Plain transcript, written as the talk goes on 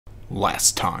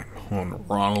Last time on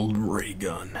Ronald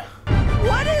Reagan.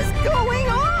 What is going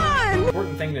on?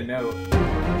 Important thing to note.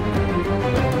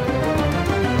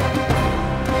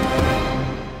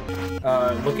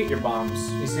 Look at your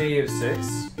bombs. You see you have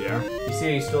 6? Yeah. You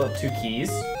see you still have 2 keys?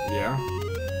 Yeah.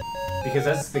 Because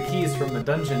that's the keys from the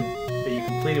dungeon that you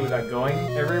completed without going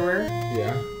everywhere.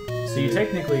 Yeah. So you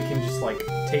technically can just like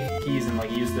take keys and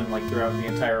like use them like throughout the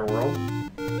entire world.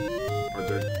 Are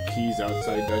there keys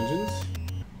outside dungeons?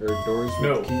 Or doors with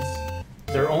No. keys?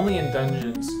 They're only in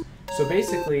dungeons. So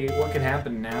basically what can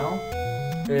happen now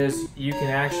is you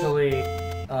can actually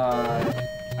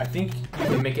I think you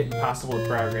can make it impossible to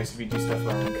progress if you do stuff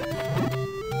wrong.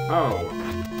 Oh.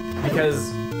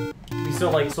 Because so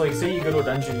like say you go to a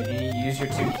dungeon and you use your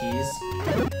 2 keys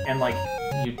and like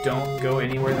you don't go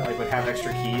anywhere that like would have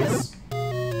extra keys,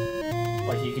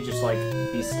 like you could just like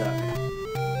be stuck.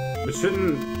 But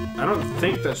I don't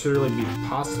think that should really be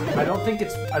possible. I don't think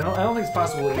it's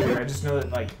possible either. I just know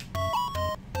that like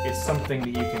it's something that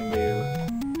you can do.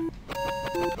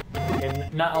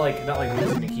 And not like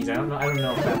losing the keys. I don't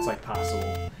know if that's like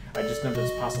possible. I just know that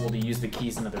it's possible to use the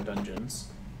keys in other dungeons.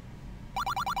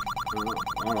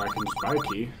 Oh, I can just buy a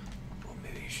key. Well,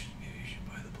 maybe you should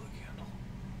buy the blue candle.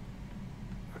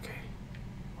 Okay.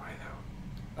 Why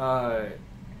though?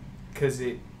 'Cause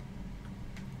it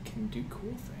can do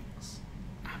cool things.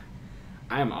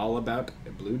 I am all about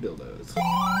blue dildos.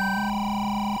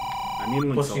 I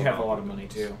mean, Plus, you have a lot of money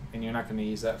too, and you're not going to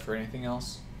use that for anything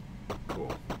else.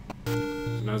 Cool. So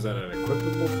now is that an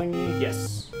equipable thingy?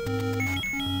 Yes.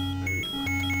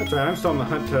 That's right. I'm still on the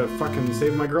hunt to fucking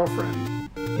save my girlfriend.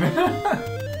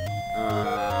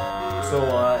 So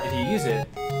if you use it,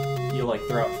 you'll like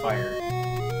throw out fire.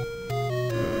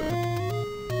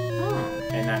 Oh.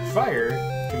 And that fire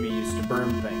can be used to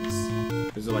burn things.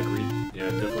 Is it like yeah,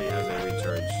 it definitely has a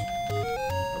recharge.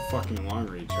 A fucking long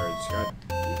recharge. God.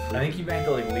 I think you might have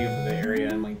to like leave the area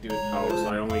and like do it. Oh, so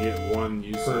I only get one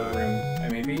use per room.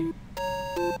 Maybe?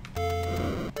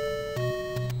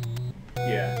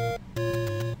 Yeah.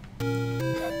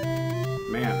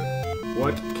 Man,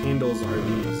 what candles are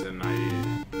these? And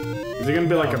is it gonna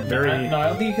be like a very... No, I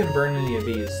don't think you can burn any of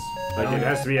these. Like it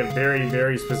has to be a very,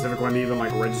 very specific one to even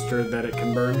like register that it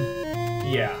can burn?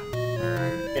 Yeah.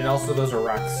 Alright. And also those are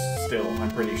rocks still,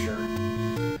 I'm pretty sure.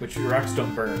 Which rocks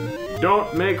don't burn.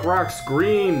 Don't make rocks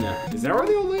green! Is that where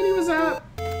the old lady was at?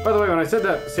 By the way, when I said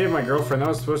that, save my girlfriend, that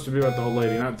was supposed to be about the old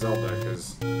lady, not Zelda,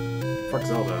 because... Fuck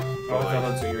Zelda. Oh, I thought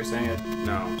that's what you were saying.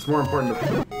 No, it's more important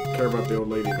to care about the old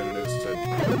lady than it is to...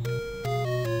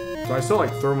 So I still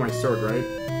like throw my sword, right?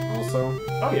 Also?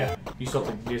 Oh yeah. You just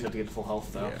have to get full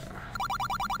health though.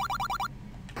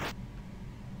 Yeah.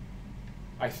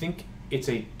 I think it's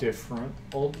a different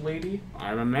old lady.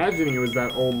 I'm imagining it was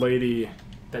that old lady...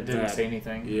 That didn't say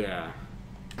anything. Yeah.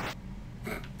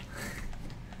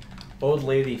 Old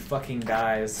lady fucking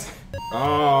dies.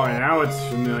 Oh, now it's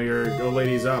familiar. Old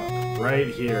lady's up. Right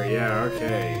here. Yeah,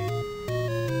 okay.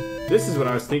 This is what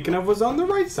I was thinking of was on the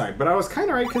right side, but I was kind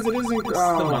of right because it isn't... It's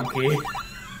the monkey.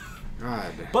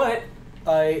 God. But,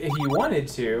 if you wanted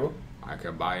to... I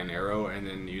could buy an arrow and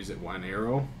then use it one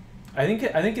arrow. I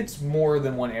think it's more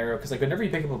than 1 arrow, because like whenever you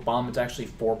pick up a bomb, it's actually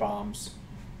 4 bombs.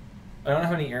 I don't know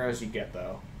how many arrows you get,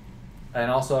 though.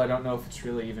 And also, I don't know if it's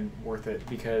really even worth it,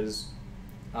 because...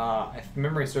 if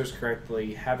memory serves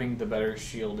correctly, having the better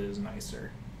shield is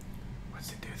nicer.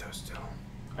 What's it do, though, still?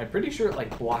 I'm pretty sure it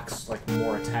like blocks like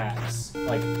more attacks.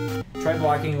 Like, try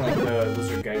blocking like the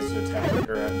lizard guy's attack,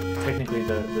 or technically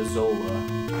the Zola.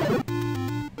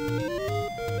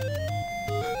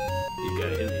 You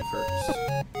gotta hit me first.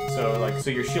 So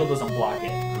your shield doesn't block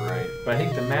it. Right. But I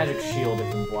think the magic shield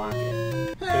it can block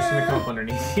it. So it's gonna come up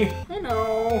underneath you. I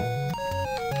know.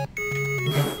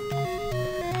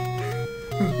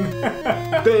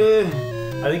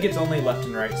 I think it's only left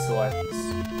and right selects.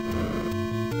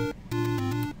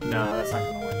 No, that's not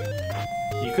gonna work.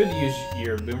 You could use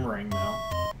your boomerang though,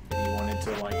 if you wanted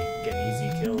to like get easy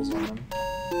kills on them.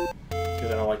 Because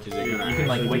that'll like you can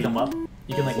like wake them up.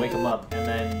 You can like wake them up, and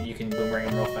then you can boomerang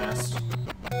him real fast.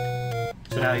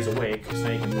 So now he's awake, so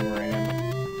now you can boomerang him,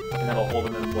 and that'll hold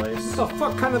him in place. What the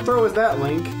fuck kind of throw is that,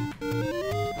 Link? So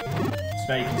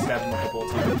now you can stab him a couple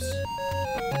of times.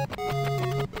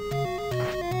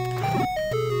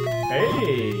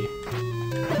 Hey!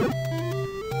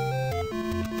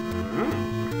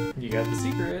 You got the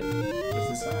secret. What's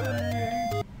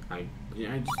inside? I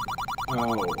just...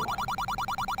 Oh.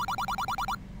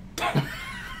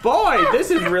 Boy,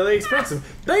 this is really expensive.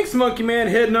 Thanks, Monkey Man,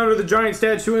 hidden under the giant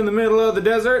statue in the middle of the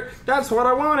desert. That's what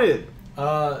I wanted.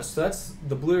 So that's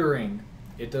the blue ring.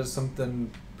 It does something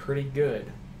pretty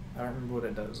good. I don't remember what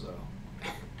it does, though.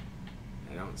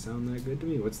 don't sound that good to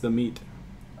me. What's the meat?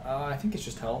 I think it's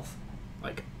just health.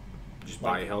 Like, just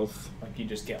buy health? Like you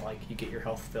just get you get your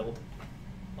health filled.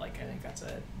 Like I think that's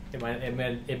it. It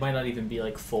might not even be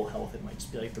like full health. It might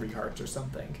just be like 3 hearts or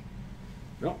something.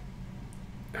 No.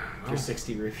 For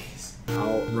 60 rupees.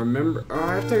 I'll remember. Oh,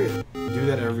 I have to do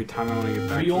that every time I want to get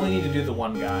back. But you only need to do the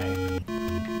one guy.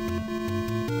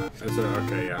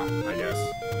 Okay, yeah, I guess.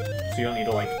 So you don't need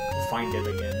to like find it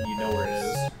again. You know where it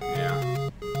is. Yeah.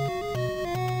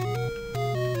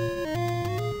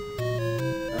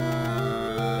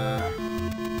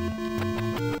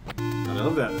 I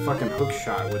love that fucking hook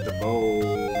shot with the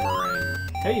boomerang.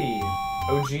 Hey,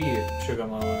 OG Sugar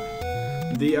Mama.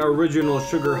 The original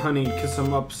sugar honey kiss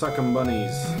 'em up suck 'em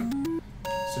bunnies.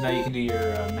 So now you can do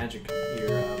your magic,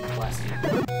 your blasting.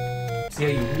 See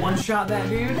how you one-shot that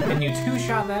dude and you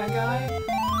two-shot that guy?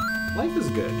 Life is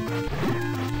good.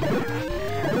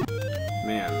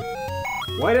 Man.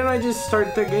 Why didn't I just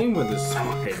start the game with this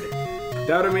sword?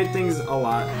 That would have made things a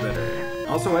lot better.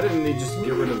 Also, why didn't they just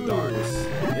get rid of dogs?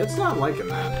 It's not liking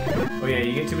that. Oh yeah,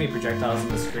 you get too many projectiles on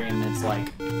the screen and it's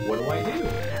like, what do I do?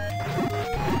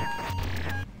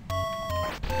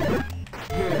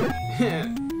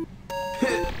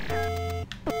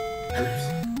 Oops.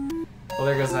 Well,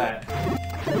 there goes that.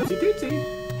 Oopsie doopsie.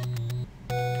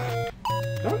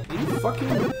 Don't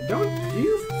you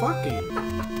fucking.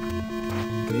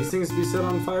 Can these things be set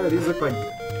on fire? These look like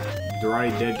dry,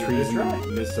 dead trees in the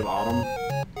midst of autumn.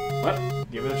 What?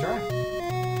 Give it a try.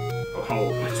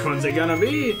 Oh, which one's it gonna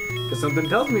be? Because something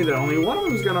tells me that only one of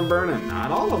them's gonna burn and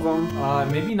not all of them.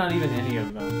 Maybe not even any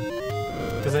of them.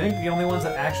 Because I think the only ones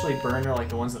that actually burn are like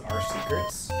the ones that are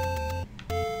secrets.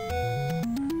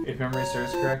 If memory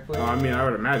serves correctly. I mean, I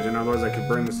would imagine, otherwise I could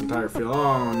burn this entire field.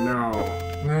 Oh no.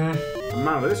 I'm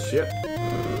out of this shit.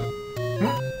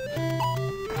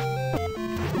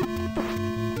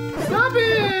 Stop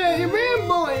it! You're being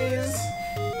bullies!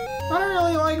 I don't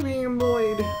really like being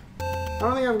bullied. I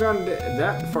don't think I've gone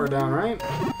that far down, right?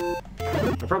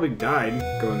 I probably died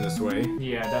going this way.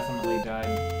 Yeah, definitely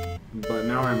died. But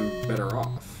now I'm better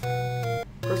off. Of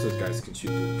course those guys can shoot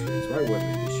through the trees. Why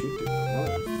wouldn't they just shoot through them?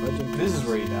 This is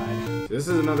where you died. This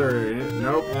is another...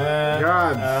 Nope.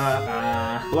 God.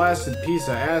 Blasted piece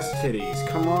of ass titties.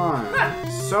 Come on.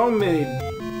 So many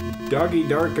doggy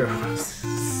darkos.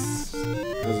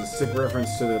 That was a sick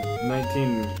reference to the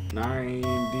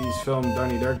 1990s film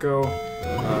Donnie Darko.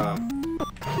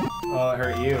 Oh, it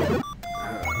hurt you.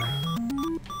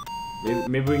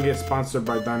 Maybe we can get sponsored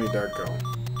by Donnie Darko.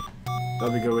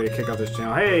 That'll be a good way to kick off this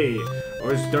channel. Hey!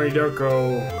 It's Donnie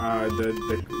Darko,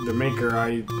 the maker.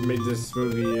 I made this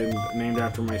movie and named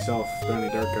after myself, Donnie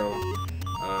Darko.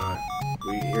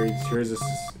 Here's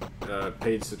a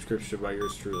paid subscription by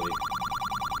yours truly.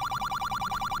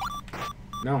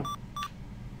 No.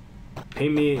 Pay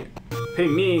me,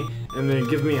 and then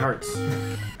give me hearts.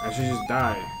 I should just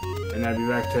die, and I'd be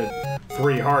back to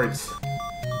 3 hearts,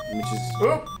 which is.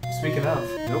 Oh, speaking of.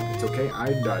 Nope, it's okay.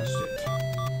 I dodged it.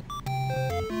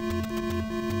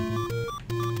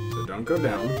 So don't go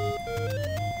down.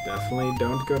 Definitely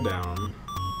don't go down.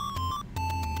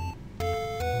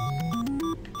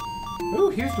 Ooh,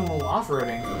 here's some little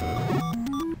off-roading.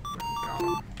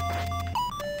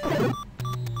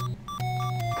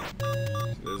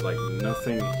 There's like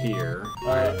nothing here.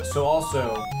 Alright, so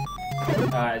also,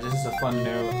 this is a fun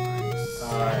note.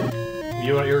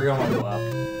 You're going to go up.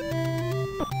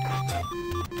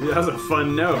 Dude, that was a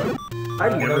fun note.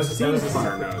 I've never seen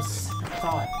funner notes. I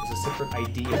thought it was a separate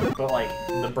idea, but like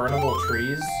the burnable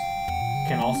trees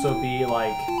can also be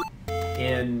like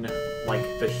in like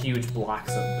the huge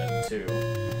blocks of them too.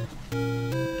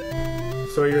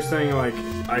 So you're saying like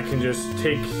I can just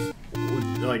take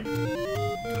like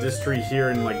this tree here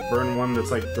and like burn one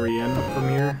that's like 3 in from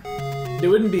here? It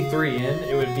wouldn't be 3 in,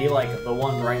 it would be like the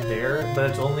one right there, but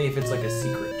it's only if it's like a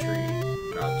secret tree.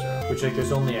 Gotcha. Which like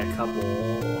there's only a couple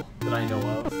that I know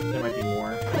of. There might be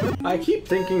more. I keep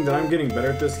thinking that I'm getting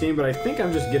better at this game, but I think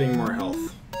I'm just getting more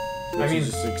health. Which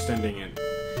is just extending it.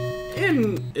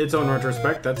 In its own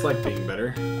retrospect, that's like being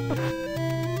better.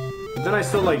 But then I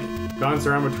still like bounce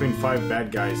around between 5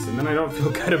 bad guys, and then I don't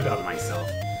feel good about myself.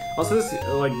 Also,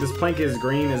 this plank is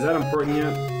green. Is that important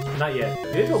yet? Not yet.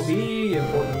 It'll be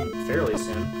important fairly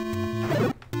soon.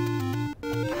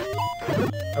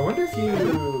 I wonder if you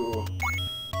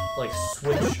like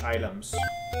switch items.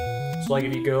 So like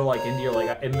if you go like into your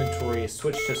like inventory,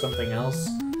 switch to something else,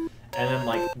 and then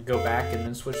like go back and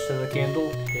then switch to the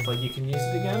candle, if like you can use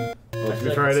it again. Well, to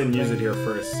be fair, I didn't use it here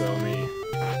first, so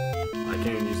I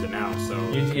can't even use it now. So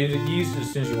you used it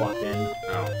as soon as you walked in.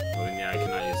 Oh, well then yeah, I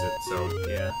cannot use it. So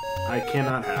yeah, I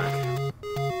cannot hack.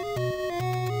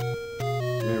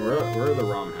 where are the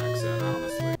ROM hacks at,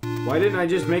 honestly? Why didn't I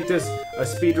just make this a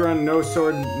speedrun, no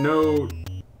sword, no...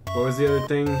 What was the other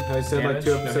thing I said damage, like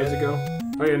 2 episodes ago?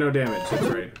 Oh yeah, no damage, that's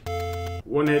right.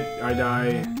 1 hit, I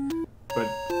die, but,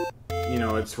 you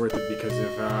know, it's worth it because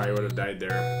if I would have died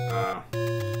there,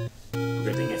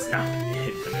 good thing it's not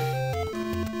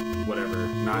infinite. Whatever.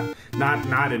 Not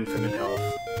infinite health.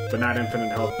 But not infinite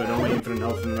health, but only infinite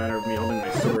health in the matter of me holding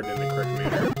my sword in the correct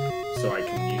manner. So I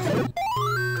can use it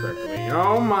correctly.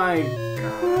 Oh my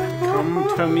god. Come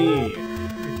to me.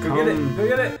 Go get it. Go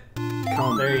get it.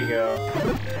 Come. There you go.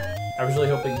 I was really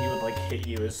hoping he would like hit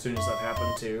you as soon as that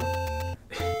happened too.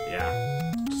 Yeah.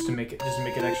 Just to make it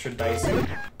extra dicey.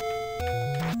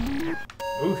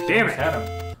 Ooh, damn it! Had him.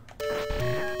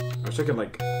 I wish I could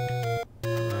like...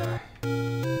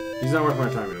 he's not worth my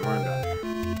time anymore, I'm done.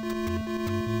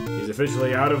 He's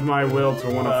officially out of my will to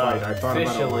want to fight. I thought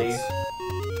about it once.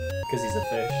 Because he's a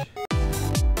fish.